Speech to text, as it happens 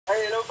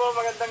hello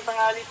po, magandang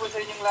tanghali po sa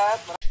inyong lahat.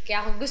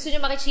 Kaya kung gusto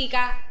nyo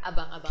makichika,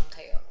 abang-abang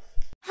kayo.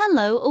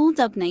 Hello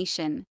Aldub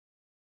Nation.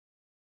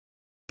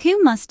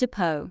 Kumusta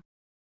po?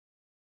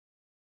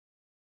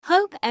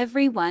 Hope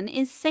everyone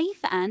is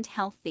safe and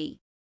healthy.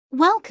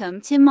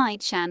 Welcome to my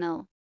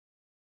channel.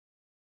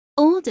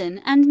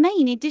 Alden and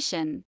Maine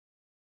edition.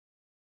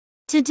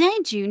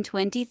 Today June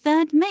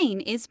 23rd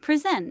Maine is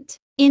present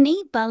in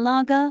a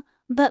bulaga,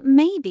 but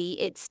maybe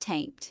it's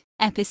taped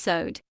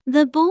episode.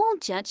 The Ball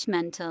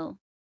Judgmental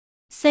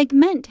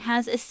segment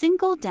has a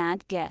single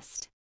dad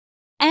guest.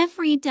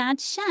 Every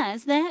dad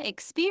shares their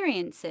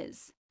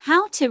experiences,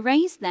 how to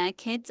raise their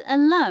kids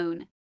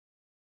alone.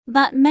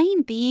 But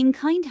Maine being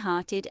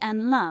kind-hearted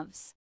and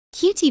loves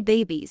cutie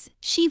babies,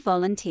 she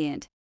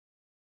volunteered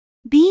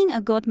being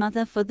a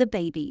godmother for the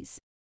babies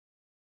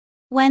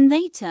when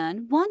they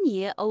turn 1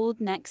 year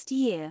old next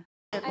year.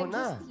 I'm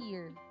just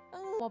here.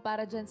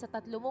 Para dyan sa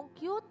 3 mong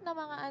cute na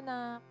mga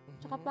anak.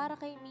 Tsaka para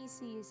kay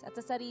Mrs. At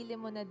sa sarili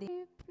mo na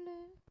din.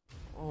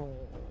 Oh.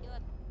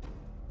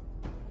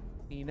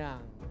 Ninang.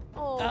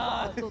 Oh,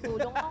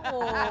 tutulong ako.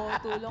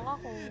 Tulong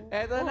ako.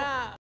 Eto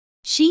na.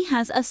 She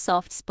has a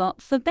soft spot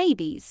for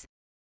babies.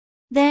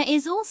 There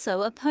is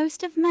also a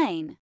post of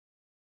Maine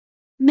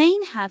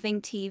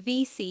having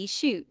TVC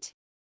shoot.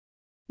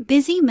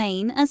 Busy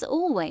Maine as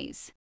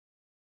always.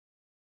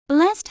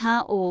 Blessed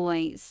her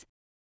always.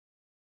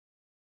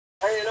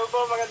 Ay, hello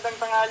po, magandang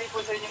tanghali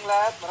po sa inyong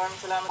lahat. Maraming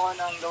salamat po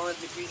ng The World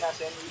Between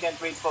Us and we can't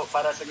wait po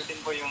para sagutin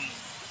po yung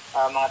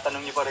mga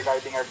tanong niyo po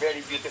regarding our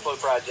very beautiful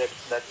project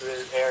that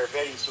will air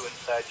very soon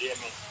sa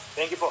GMA.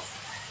 Thank you po.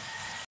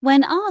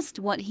 When asked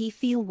what he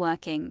feel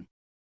working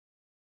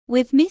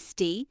with Miss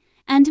D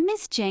and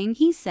Miss Jane,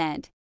 he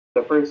said,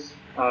 The first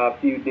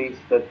few days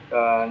that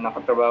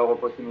nakatrabaho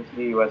ko po si Miss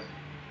D was,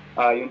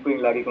 yun po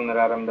yung lagi kong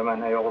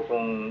nararamdaman. Ayoko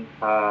pong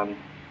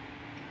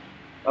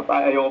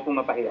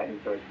mapahiya in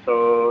short.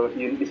 So,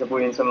 yun, isa po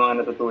yun sa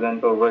mga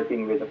natutunan ko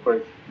working with, of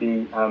course,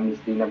 the Miss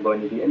Dina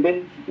Bonnie. And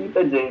then,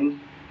 Tita Jane,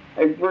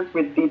 I've worked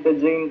with Tita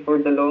Jane for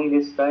the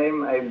longest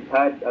time. I've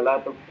had a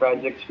lot of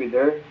projects with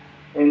her.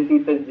 And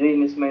Tita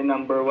Jane is my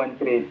 #1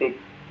 critic.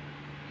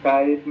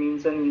 Kahit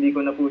minsan hindi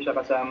ko na po siya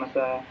kasama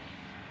sa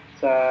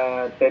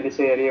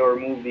teleserye or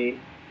movie,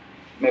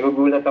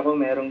 magugulat ako,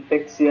 merong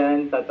text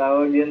yan,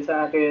 tatawag yan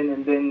sa akin,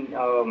 and then,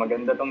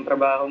 maganda tong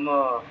trabaho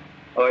mo.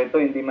 Ito,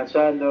 hindi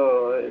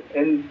masyado.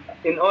 And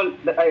in all,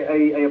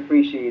 I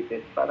appreciate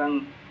it.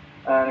 Parang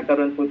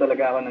nagkaroon po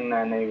talaga ako ng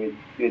nanay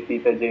with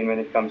Tita Jane when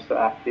it comes to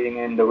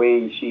acting, and the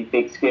way she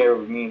takes care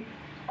of me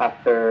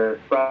after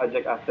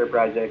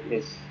project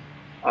is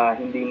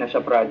hindi na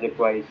siya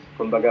project-wise.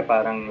 Kumbaga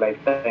parang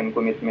lifetime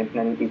commitment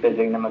na ni Tita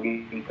Jane na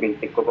magiging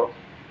critic ko po.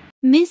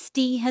 Miss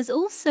D has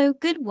also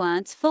good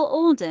words for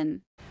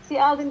Alden. Si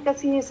Alden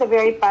kasi is a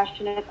very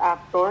passionate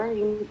actor.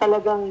 Yung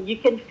talagang you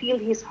can feel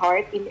his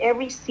heart in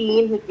every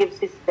scene. He gives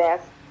his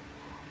best.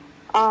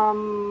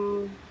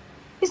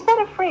 He's not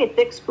afraid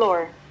to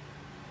explore.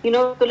 You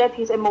know, to let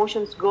his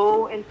emotions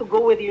go and to go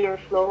with your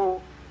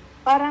flow.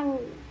 Parang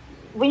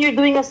when you're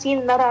doing a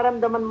scene,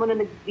 nararamdaman mo na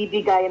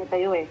nagbibigayan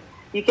kayo eh.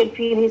 You can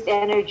feel his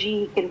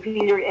energy, he can feel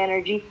your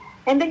energy.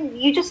 And then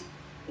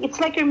it's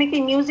like you're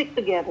making music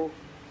together.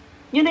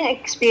 Yun ang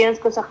experience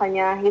ko sa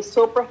kanya. He's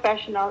so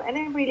professional and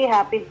I'm really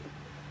happy.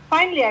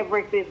 Finally, I've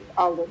worked with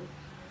Alden.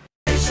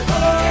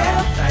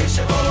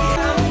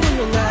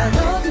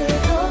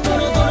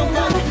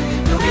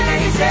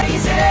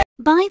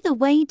 By the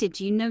way,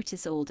 did you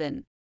notice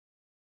Alden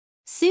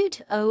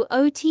suit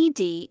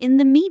OOTD in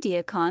the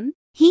MediaCon?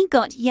 He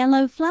got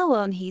yellow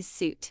flower on his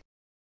suit.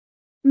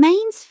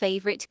 Maine's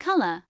favorite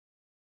color.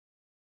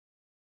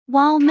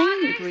 While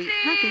Maine group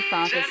Happy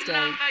Father's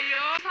Day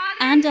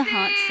and a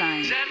heart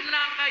sign.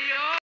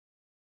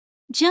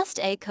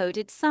 Just a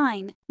coded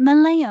sign,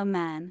 Malayo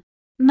man.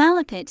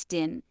 Malapit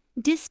din,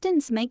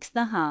 distance makes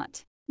the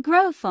heart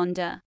grow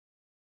fonder.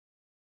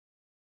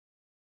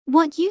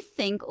 What you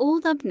think,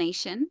 Aldub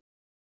Nation?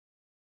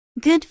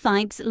 Good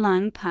vibes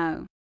lang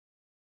po.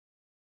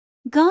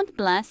 God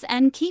bless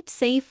and keep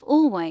safe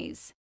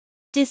always.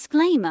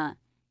 Disclaimer: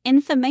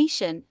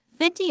 information,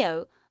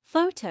 video,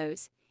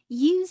 photos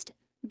used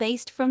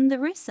based from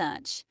the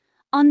research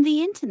on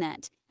the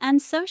internet and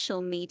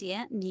social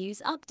media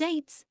news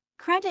updates.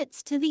 Credits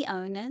to the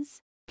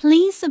owners.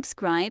 Please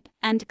subscribe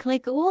and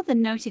click all the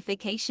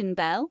notification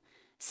bell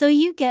so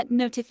you get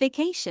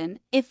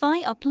notification if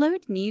I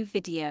upload new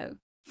video.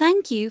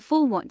 Thank you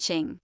for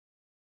watching.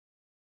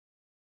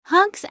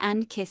 Hugs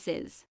and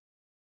kisses.